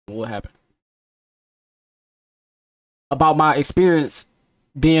what happened. About my experience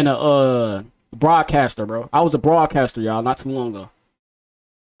being a broadcaster, bro. I was a broadcaster, y'all, not too long ago.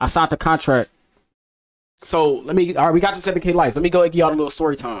 I signed the contract. So all right, we got to 7K likes. Let me go and give y'all a little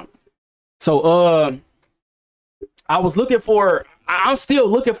story time. So I was looking for, I'm still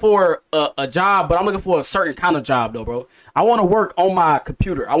looking for a job, but I'm looking for a certain kind of job though, bro. I want to work on my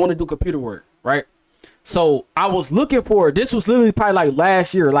computer. I want to do computer work, right? So I was looking for, this was literally probably like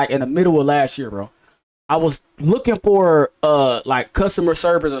last year, like in the middle of last year, bro. I was looking for like customer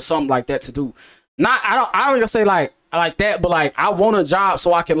service or something like that to do. I don't even say like that, but like I want a job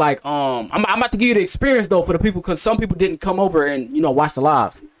so I can like I'm about to give you the experience though for the people, because some people didn't come over and watch the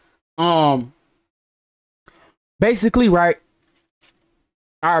live. Basically, right,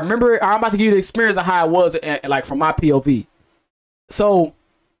 I remember I'm about to give you the experience of how it was like from my POV. So,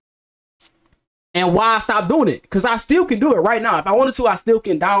 and why I stopped doing it, because I still can do it right now. If I wanted to, I still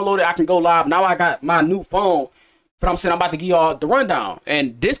can download it. I can go live. Now I got my new phone, but I'm saying I'm about to give y'all the rundown,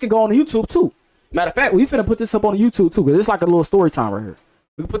 and this can go on the YouTube too. Matter of fact, we finna put this up on the YouTube too, because it's like a little story time right here.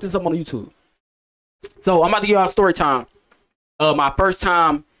 We can put this up on the YouTube. So I'm about to give y'all a story time. My first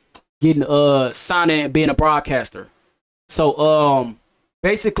time getting signing and being a broadcaster. So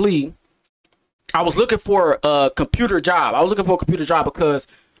basically, I was looking for a computer job. I was looking for a computer job because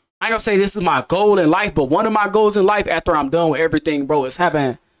I ain't gonna say this is my goal in life, but one of my goals in life after I'm done with everything, bro, is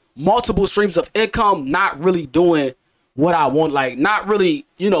having multiple streams of income, not really doing what I want, like not really,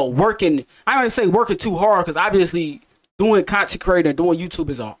 working. I don't even say working too hard, because obviously doing content creating and doing YouTube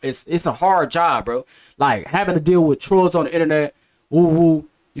is a hard job, bro. Like having to deal with trolls on the internet, woo woo.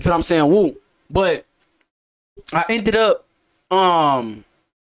 You feel what I'm saying? Woo. But I ended up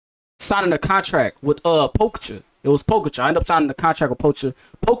signing a contract with POCOCHA. It was POCOCHA. I ended up signing the contract with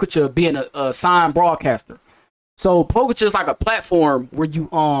POCOCHA being a signed broadcaster. So POCOCHA is like a platform where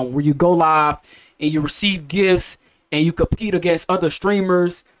you go live and you receive gifts and you compete against other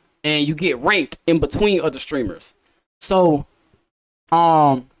streamers and you get ranked in between other streamers. So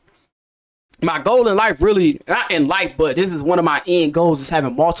my goal in life, really, not in life, but this is one of my end goals, is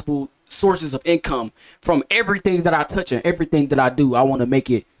having multiple sources of income from everything that I touch and everything that I do. I want to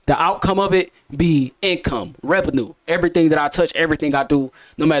make it, the outcome of it be income, revenue. Everything that I touch, everything I do,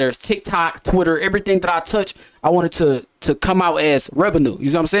 no matter it's TikTok, Twitter, everything that I touch, I want it to come out as revenue.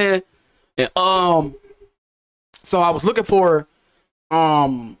 You know what I'm saying? And so I was looking for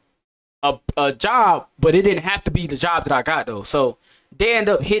a job, but it didn't have to be the job that I got though. So they end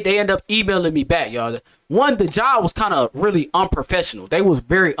up emailing me back, y'all. One, the job was kind of really unprofessional. They was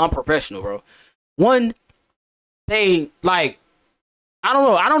very unprofessional, bro. One, they like, I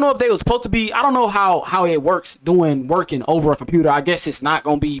don't know if they was supposed to be. I don't know how it works working over a computer. I guess it's not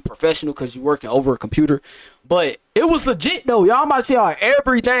gonna be professional because you're working over a computer. But it was legit though, y'all. I'm about to tell y'all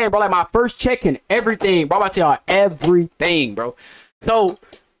everything, bro. Like my first check and everything, bro. I'm about to tell y'all everything, bro. So,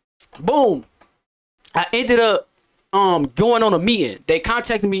 boom, I ended up going on a meeting. They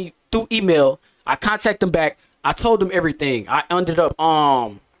contacted me through email. I contacted them back. I told them everything. I ended up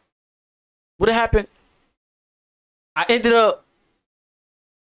what happened? I ended up,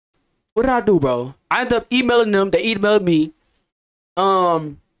 what did I do, bro? I ended up emailing them. They emailed me.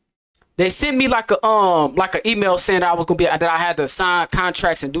 They sent me like a email saying that I was gonna be, that I had to sign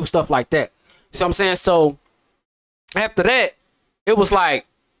contracts and do stuff like that. You see what I'm saying? So after that, it was like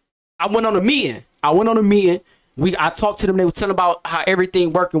I went on a meeting. I talked to them. They was telling about how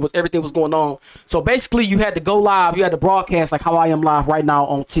everything was going on. So basically, you had to go live. You had to broadcast like how I am live right now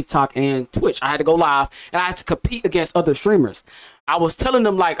on TikTok and Twitch. I had to go live and I had to compete against other streamers. I was telling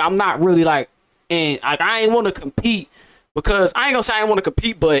them like I'm not really like, and like I ain't want to compete because I ain't gonna say I ain't want to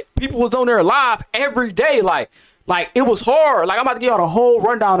compete, but people was on there live every day. Like it was hard. Like I'm about to give y'all the whole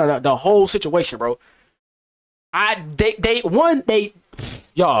rundown of the whole situation, bro.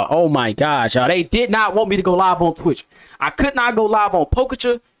 Y'all, oh my gosh, y'all, they did not want me to go live on Twitch. I could not go live on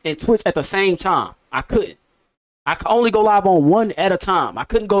POCOCHA and Twitch at the same time. I couldn't. I could only go live on one at a time. I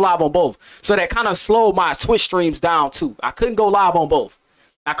couldn't go live on both. So that kind of slowed my Twitch streams down too. I couldn't go live on both.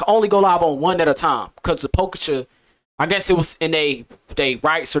 I could only go live on one at a time because the POCOCHA, I guess it was in they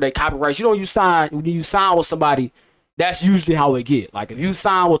rights or they copyrights. You know, when you sign with somebody, that's usually how it get. Like if you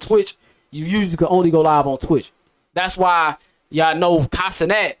sign with Twitch, you usually can only go live on Twitch. That's why y'all know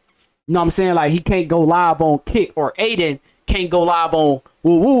Casanet, you know what I'm saying? Like he can't go live on Kick, or Aiden can't go live on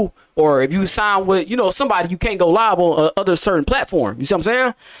Woo Woo, or if you sign with, somebody, you can't go live on other certain platform. You see what I'm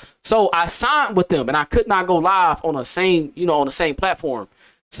saying? So I signed with them and I could not go live on the same, on the same platform.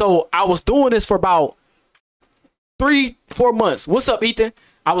 So I was doing this for about 3-4 months. What's up, Ethan?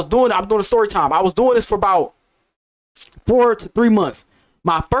 I'm doing a story time. I was doing this for about 4 to 3 months.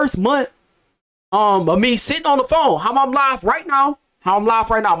 My first month, of me sitting on the phone, how I'm live right now.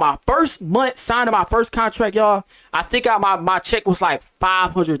 My first month signing my first contract, y'all. I think my check was like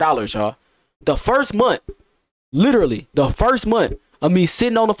 $500, y'all. The first month, literally, the first month of me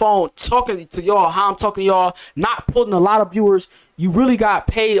sitting on the phone talking to y'all, how I'm talking to y'all, not putting a lot of viewers. You really got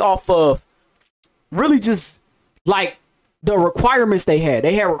paid off of really just like the requirements they had.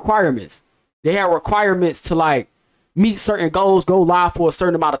 They had requirements. They had requirements to like meet certain goals, go live for a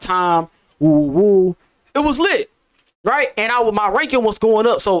certain amount of time. Woo woo. It was lit, right? And my ranking was going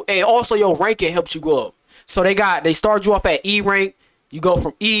up. So, and also your ranking helps you go up. So they start you off at E rank. You go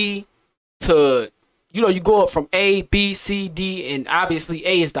from E to, you go up from A, B, C, D, and obviously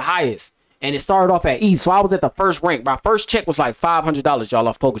A is the highest. And it started off at E. So I was at the first rank. My first check was like $500, y'all,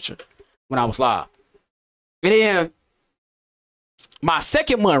 off POCOCHA when I was live. And then my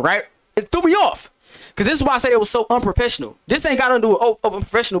second month, right? It threw me off. Because this is why I say it was so unprofessional. This ain't got nothing to do with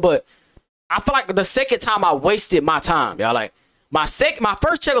unprofessional, but I feel like the second time I wasted my time, y'all. Like my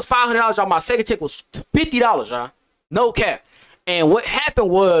first check was $500, y'all. My second check was $50, y'all. No cap. And what happened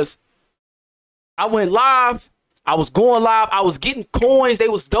was I went live. I was going live. I was getting coins. They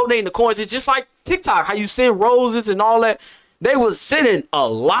was donating the coins. It's just like TikTok, how you send roses and all that. They was sending a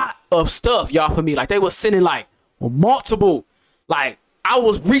lot of stuff, y'all, for me. Like they was sending like multiple, like I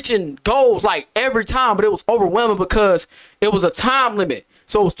was reaching goals like every time, but it was overwhelming because it was a time limit.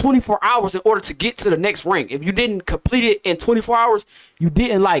 So it was 24 hours in order to get to the next rank. If you didn't complete it in 24 hours, you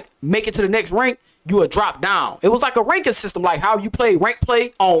didn't like make it to the next rank, you would drop down. It was like a ranking system, like how you play rank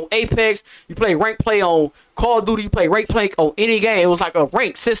play on Apex, you play rank play on Call of Duty, you play rank play on any game. It was like a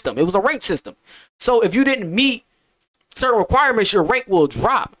rank system. It was a rank system. So if you didn't meet certain requirements, your rank will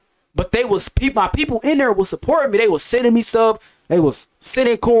drop. But my people in there was supporting me. They was sending me stuff. They was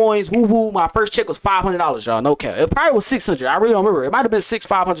sending coins. Woo woo. My first check was $500, y'all. No cap. It probably was $600. I really don't remember. It might have been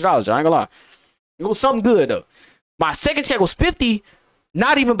 $500, y'all. I ain't gonna lie. It was something good though. My second check was $50.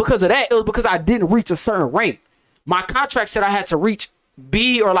 Not even because of that. It was because I didn't reach a certain rank. My contract said I had to reach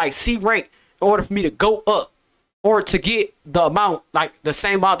B or like C rank in order for me to go up or to get the amount, like the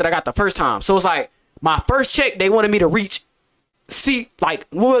same amount that I got the first time. So it's like my first check, they wanted me to reach C, like,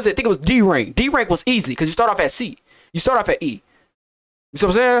 what was it? I think it was D rank. D rank was easy because you start off at C. You start off at E. You see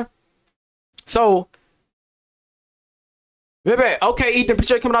what I'm saying? So, okay, Ethan,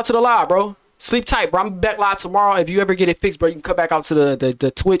 appreciate you coming out to the live, bro. Sleep tight, bro. I'm back live tomorrow. If you ever get it fixed, bro, you can come back out to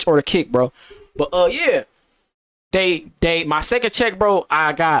the Twitch or the Kick, bro. But yeah, my second check, bro,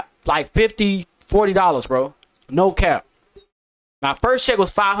 I got like $40, bro. No cap. My first check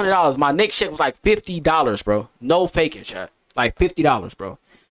was $500. My next check was like $50, bro. No faking, chat. Like $50, bro.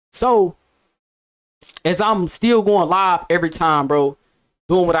 So, as I'm still going live every time, bro,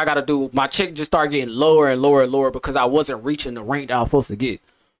 doing what I gotta do, my check just started getting lower and lower and lower because I wasn't reaching the rank that I was supposed to get. You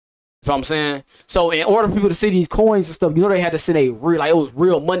know what I'm saying? So, in order for people to see these coins and stuff, they had to send it was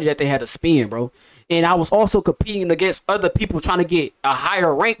real money that they had to spend, bro. And I was also competing against other people trying to get a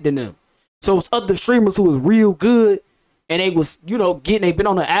higher rank than them. So, it's other streamers who was real good, and they was, they've been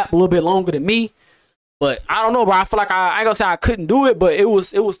on the app a little bit longer than me. But I don't know, bro. I feel like I ain't gonna say I couldn't do it, but it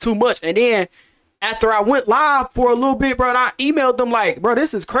was too much. And then after I went live for a little bit, bro, and I emailed them like, bro,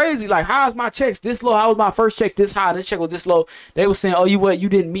 this is crazy. Like, how's my checks this low? How was my first check this high? This check was this low. They were saying, oh, you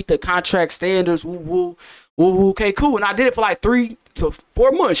didn't meet the contract standards. Woo woo, woo woo. Okay, cool. And I did it for like 3 to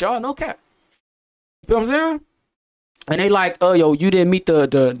 4 months, y'all. No cap. You feel what I'm saying? And they like, oh, yo, you didn't meet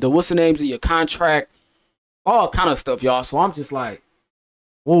the what's the names of your contract, all kind of stuff, y'all. So I'm just like,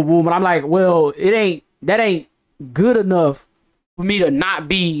 woo woo. But I'm like, well, that ain't good enough for me to not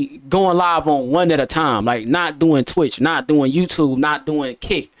be going live on one at a time, like not doing Twitch, not doing YouTube, not doing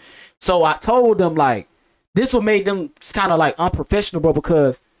Kick. So I told them like this would make them kind of like unprofessional, bro,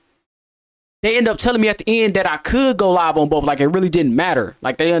 because they end up telling me at the end that I could go live on both. Like it really didn't matter.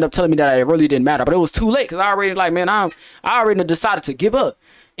 Like they end up telling me that it really didn't matter, but it was too late because I already like, man, I already decided to give up.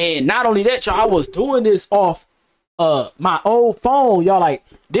 And not only that, y'all, I was doing this off my old phone, y'all. Like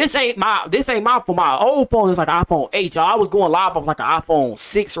this ain't my phone. My old phone is like an iPhone 8, y'all. I was going live off like an iPhone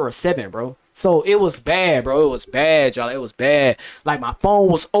 6 or a 7, bro. So it was bad, bro. It was bad, y'all. It was bad. Like my phone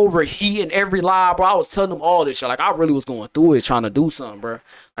was overheating every live, bro. I was telling them all this, y'all. Like I really was going through it, trying to do something, bro.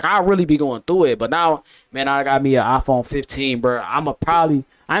 Like I really be going through it. But now, man, I got me an iPhone 15, bro. I ain't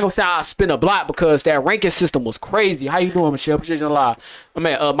gonna say I spin a block because that ranking system was crazy. How you doing, Michelle? Appreciate you live. I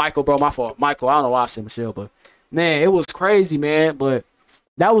mean, Michael, bro. My fault, Michael. I don't know why I said Michelle, but man, it was crazy, man. But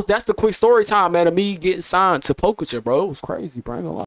that's the quick story time, man, of me getting signed to POCOCHA, bro. It was crazy, bro. I ain't gonna lie.